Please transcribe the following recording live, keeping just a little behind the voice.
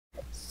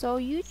So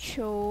you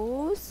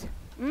chose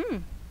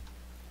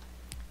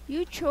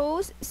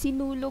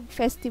Sinulog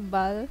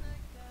Festival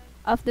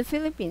of the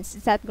Philippines.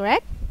 Is that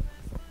correct?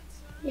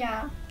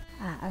 Yeah.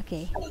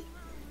 Okay.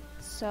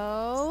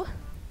 So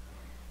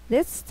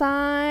this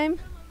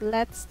time,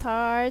 let's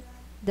start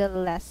the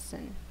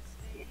lesson.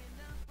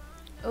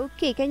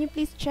 Okay, can you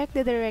please check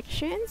the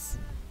directions?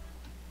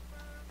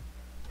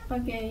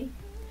 Okay.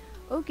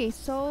 Okay,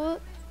 so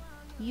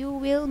you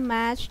will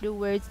match the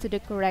words to the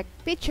correct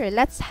picture.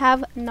 Let's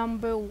have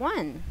number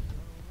 1.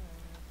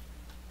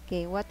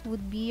 Okay, what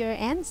would be your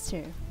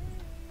answer?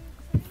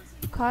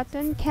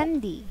 Cotton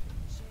candy.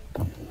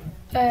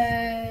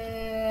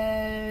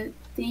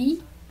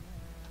 D.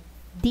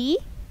 D?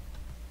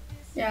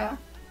 Yeah.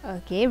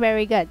 Okay,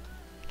 very good.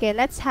 Okay,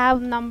 let's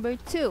have number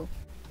 2.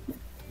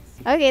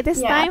 Okay,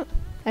 Yeah.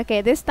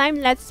 this time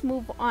let's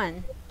move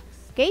on.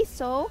 Okay,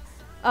 so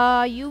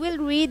you will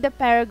read the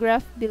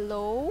paragraph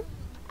below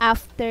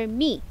after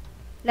me.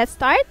 Let's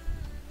start.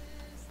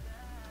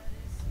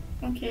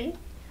 Okay.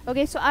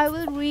 Okay, so I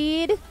will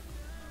read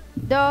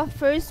the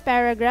first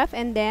paragraph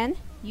and then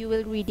you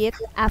will read it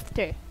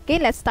after. Okay,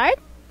 let's start.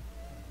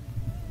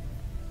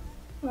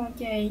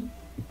 Okay.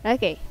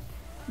 Okay.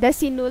 The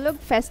Sinulog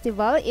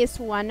Festival is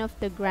one of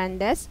the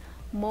grandest,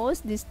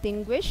 most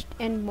distinguished,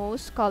 and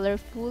most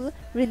colorful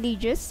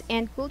religious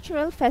and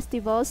cultural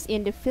festivals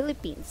in the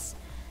Philippines.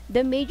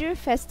 The major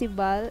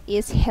festival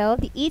is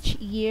held each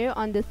year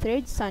on the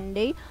third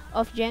Sunday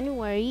of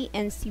January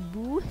in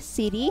Cebu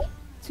City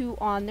to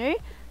honor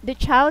the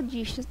child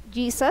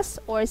Jesus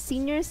or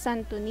Senior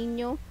Santo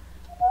Niño.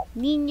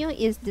 Niño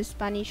is the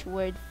Spanish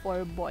word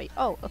for boy.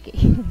 Oh, okay.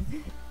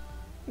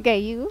 Okay,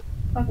 you?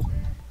 Okay.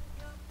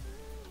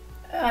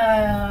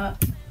 Uh,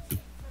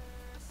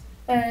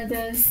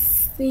 the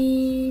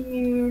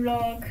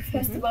Sinulog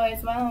Festival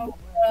is one of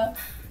the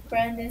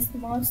grandest,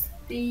 most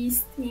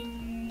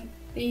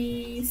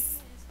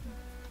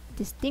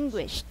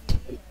Distinguished.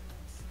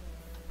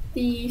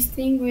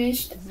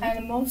 distinguished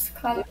and most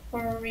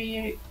colorful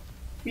religious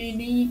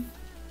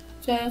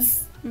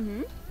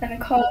Mm-hmm. and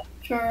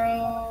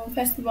cultural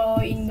festival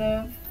in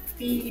the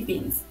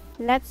Philippines.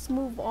 Let's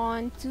move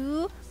on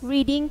to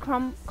reading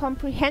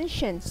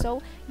comprehension.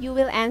 So you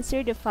will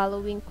answer the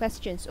following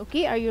questions.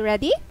 Okay, are you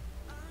ready?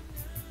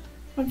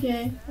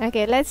 Okay.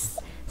 Okay, let's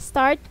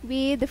start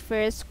with the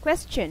first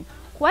question.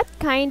 What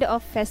kind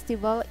of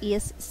festival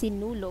is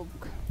Sinulog?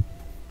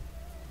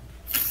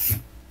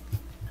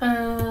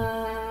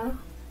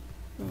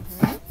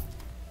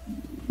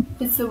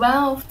 It's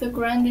one of the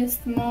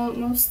grandest,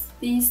 most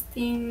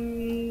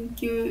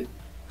distinguished,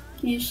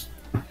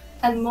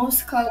 and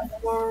most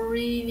colorful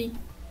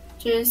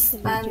religious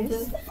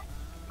and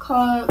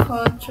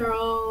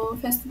cultural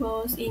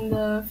festivals in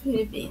the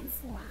Philippines.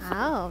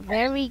 Wow,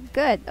 very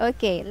good.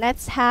 Okay,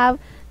 let's have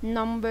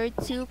number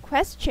 2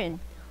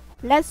 question.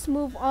 Let's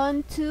move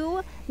on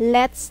to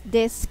let's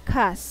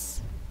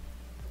discuss.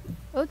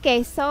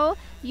 Okay, so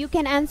you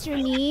can answer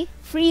me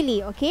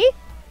freely, okay?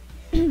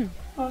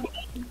 Okay.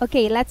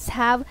 Okay, let's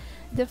have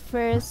the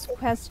first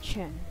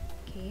question.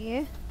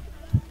 Okay.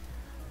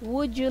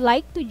 Would you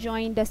like to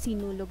join the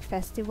Sinulog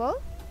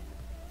Festival?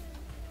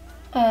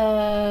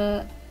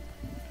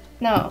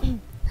 No.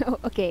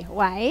 Okay,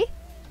 why?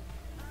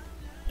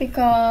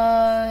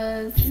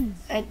 Because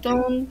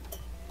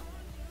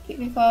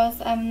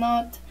because I'm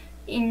not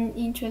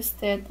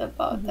interested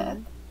about that.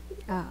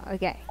 Oh,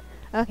 okay.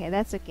 Okay,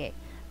 that's okay.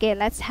 Okay,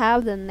 let's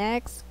have the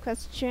next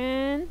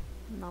question.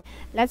 No.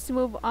 Let's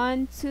move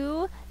on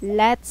to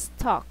let's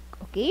talk,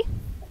 okay?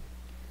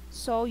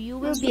 So you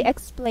will be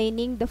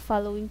explaining the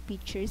following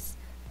pictures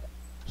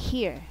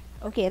here.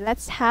 Okay,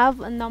 let's have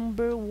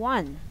number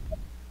 1.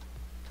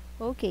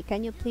 Okay,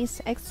 can you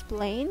please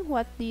explain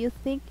what do you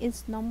think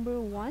is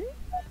number 1?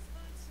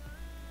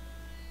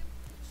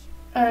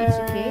 It's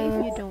okay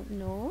if you don't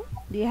know.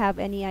 Do you have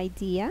any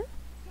idea?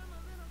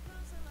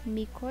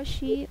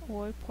 Mikoshi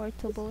or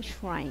portable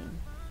shrine?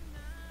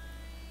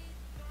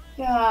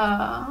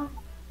 Yeah.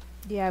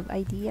 Do you have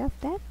idea of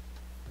that?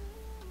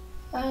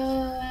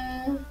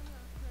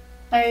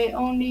 I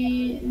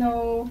only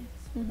know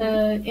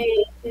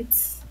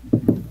it's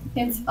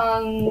it's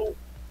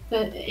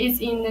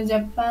in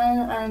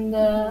Japan and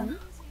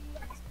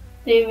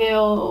they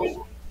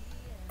will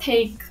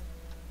take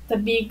the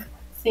big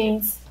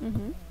things.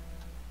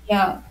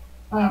 Yeah.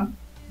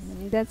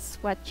 That's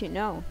what you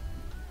know.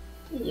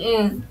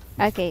 Yeah.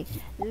 Okay,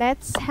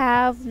 let's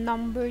have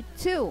number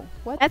 2.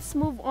 Let's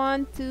move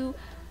on to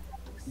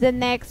the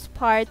next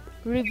part,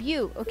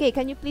 review. Okay,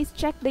 can you please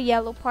check the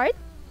yellow part?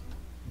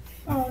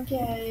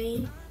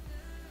 Okay.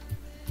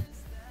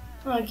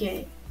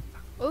 Okay.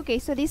 Okay,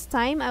 so this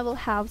time I will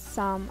have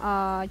some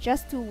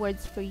just 2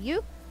 words for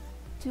you.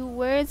 2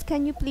 words.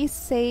 Can you please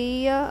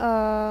say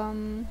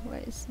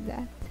where is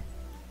that?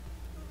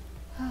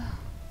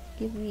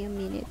 Give me a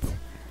minute.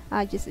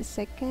 Just a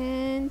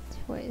second.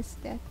 Where is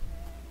that?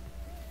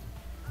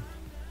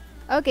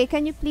 Okay,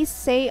 can you please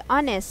say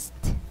honest?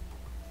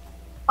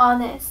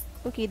 Honest.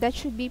 Okay, that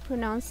should be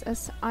pronounced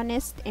as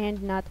honest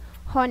and not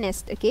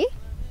honest, okay?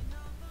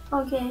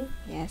 Okay.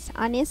 Yes,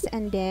 honest.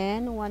 And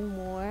then one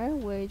more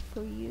word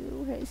for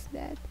you. Where is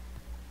that?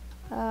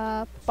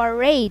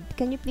 Parade.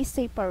 Can you please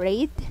say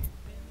parade?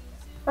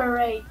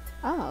 Parade.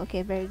 Oh,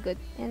 okay, very good.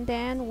 And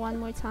then one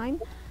more time.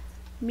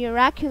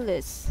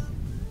 Miraculous.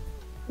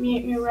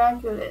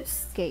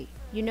 Miraculous. Okay,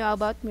 you know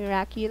about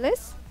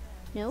miraculous?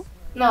 No?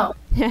 No.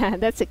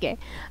 That's okay.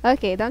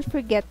 Okay, don't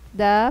forget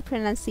the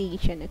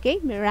pronunciation, okay?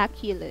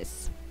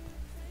 Miraculous.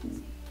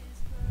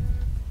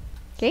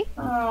 Okay?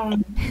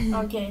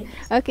 Okay.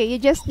 Okay, you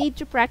just need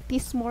to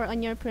practice more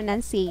on your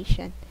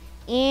pronunciation.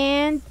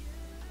 And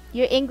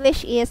your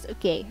English is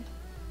okay.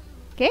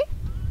 Okay?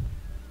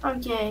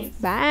 Okay.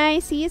 Bye.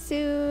 See you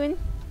soon.